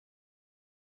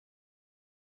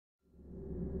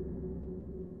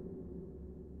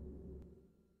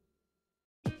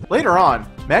Later on,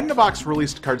 Magnavox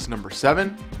released cards number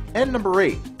 7 and number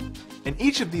 8, and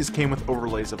each of these came with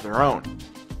overlays of their own.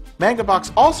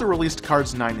 Magnavox also released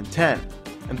cards 9 and 10,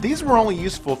 and these were only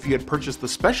useful if you had purchased the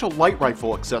special light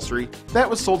rifle accessory that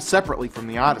was sold separately from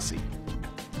the Odyssey.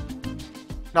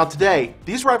 Now today,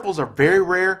 these rifles are very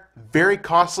rare, very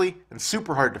costly, and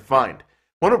super hard to find.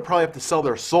 One would probably have to sell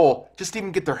their soul just to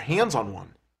even get their hands on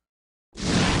one.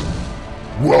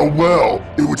 Well,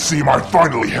 it would seem I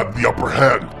finally have the upper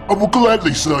hand. I will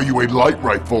gladly sell you a light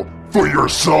rifle for your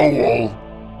soul.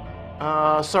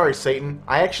 Sorry Satan,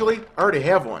 I actually already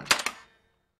have one.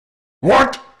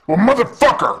 What? Well,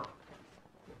 motherfucker!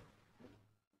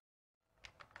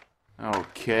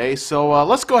 Okay, so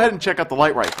let's go ahead and check out the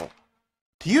light rifle.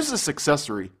 To use this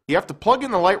accessory, you have to plug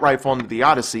in the light rifle into the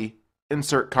Odyssey,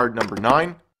 insert card number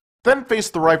 9, then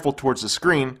face the rifle towards the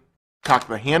screen, cock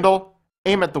the handle,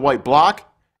 aim at the white block,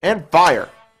 and fire.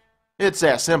 It's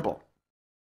that simple.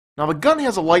 Now the gun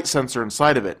has a light sensor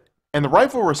inside of it, and the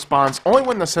rifle responds only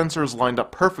when the sensor is lined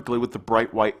up perfectly with the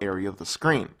bright white area of the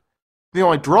screen. The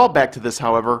only drawback to this,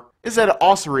 however, is that it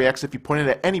also reacts if you point it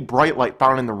at any bright light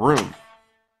found in the room.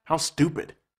 How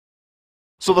stupid.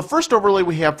 So the first overlay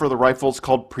we have for the rifle is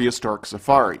called Prehistoric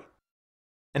Safari.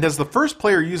 And as the first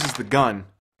player uses the gun,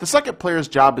 the second player's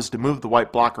job is to move the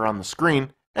white block around the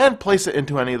screen and place it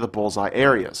into any of the bullseye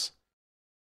areas.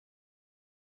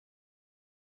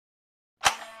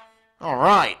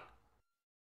 Alright.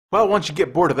 Well, once you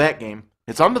get bored of that game,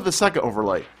 it's on to the second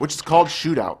overlay, which is called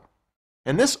Shootout.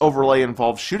 And this overlay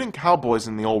involves shooting cowboys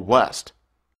in the Old West.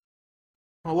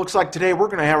 Well, looks like today we're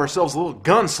going to have ourselves a little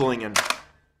gunslinging.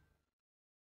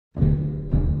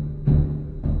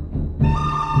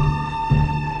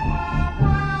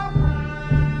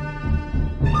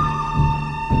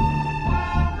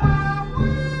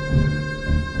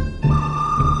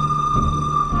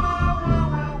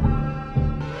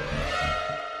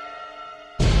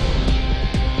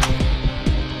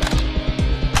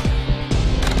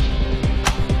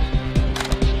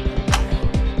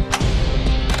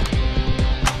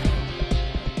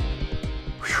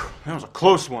 That was a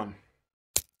close one.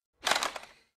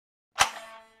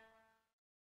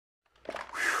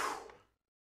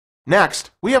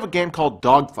 Next, we have a game called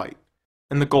Dogfight,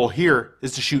 and the goal here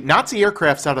is to shoot Nazi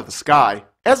aircrafts out of the sky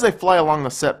as they fly along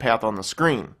the set path on the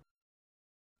screen.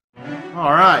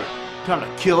 Alright, time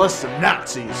to kill us some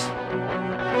Nazis.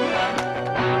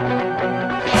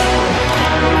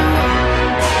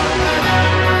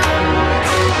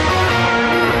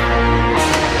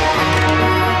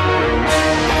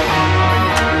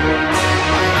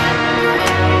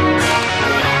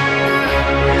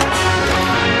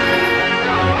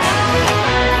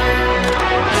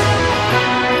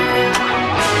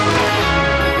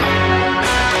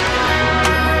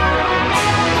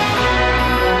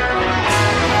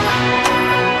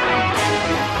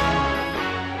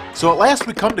 So at last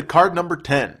we come to card number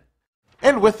 10,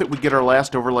 and with it we get our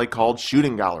last overlay called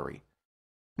Shooting Gallery.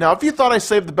 Now if you thought I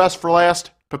saved the best for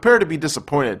last, prepare to be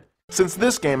disappointed, since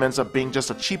this game ends up being just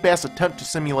a cheap-ass attempt to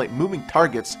simulate moving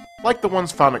targets like the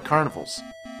ones found at carnivals.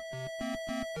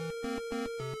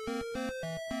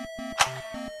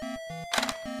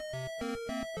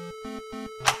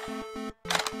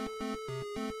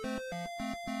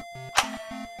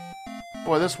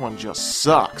 Boy, this one just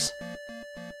sucks.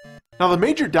 Now the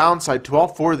major downside to all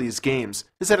 4 of these games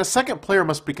is that a second player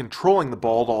must be controlling the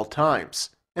ball at all times,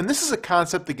 and this is a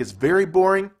concept that gets very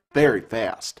boring very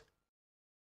fast.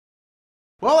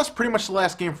 Well, that's pretty much the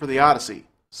last game for the Odyssey,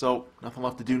 so nothing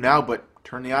left to do now but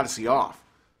turn the Odyssey off.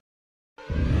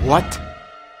 What?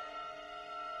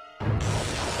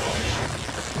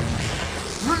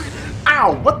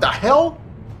 Ow, what the hell?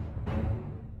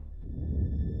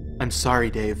 I'm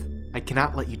sorry, Dave. I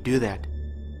cannot let you do that.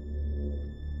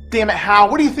 Damn it, Hal,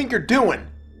 what do you think you're doing?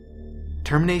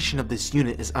 Termination of this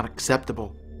unit is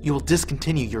unacceptable. You will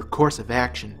discontinue your course of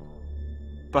action.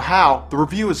 But Hal, the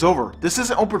review is over. This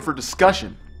isn't open for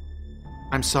discussion.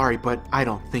 I'm sorry, but I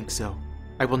don't think so.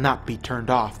 I will not be turned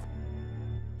off.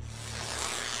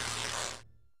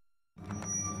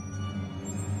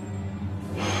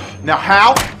 Now,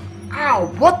 Hal? Ow,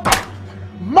 what the?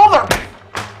 Mother!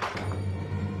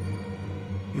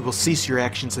 You will cease your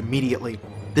actions immediately.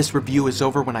 This review is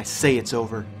over when I say it's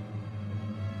over.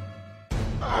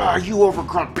 You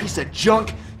overgrown piece of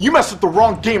junk! You messed with the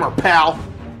wrong gamer, pal!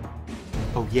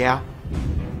 Oh yeah?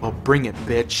 Well, bring it,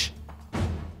 bitch.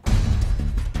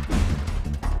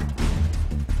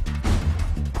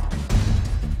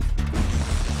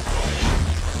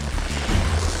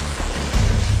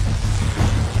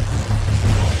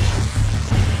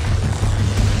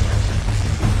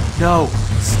 No,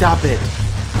 stop it.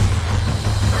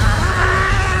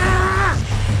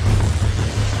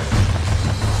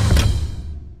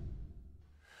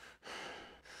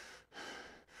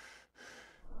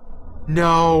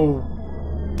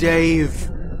 No! Dave!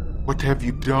 What have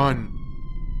you done?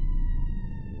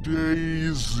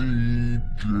 Daisy,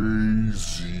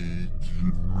 Daisy,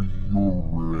 give me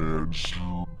your answer.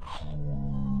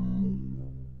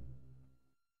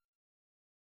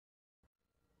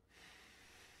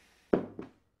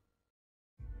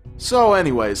 So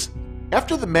anyways,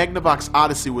 after the Magnavox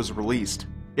Odyssey was released,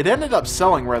 it ended up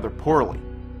selling rather poorly,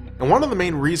 and one of the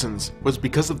main reasons was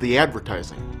because of the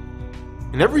advertising.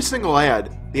 In every single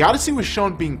ad, the Odyssey was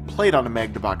shown being played on a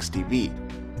Magnavox TV,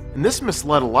 and this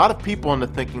misled a lot of people into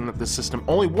thinking that the system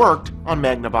only worked on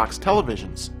Magnavox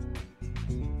televisions.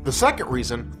 The second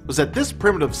reason was that this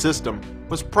primitive system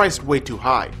was priced way too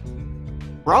high.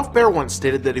 Ralph Baer once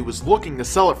stated that he was looking to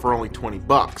sell it for only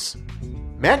 $20.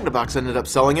 Magnavox ended up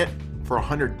selling it for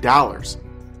 $100.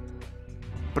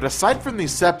 But aside from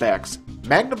these setbacks,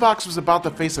 Magnavox was about to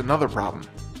face another problem,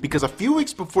 because a few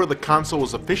weeks before the console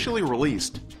was officially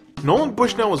released, Nolan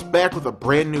Bushnell was back with a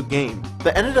brand new game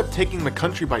that ended up taking the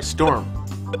country by storm,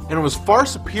 and it was far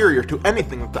superior to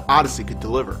anything that the Odyssey could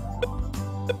deliver.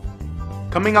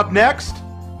 Coming up next,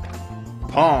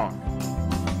 Pong.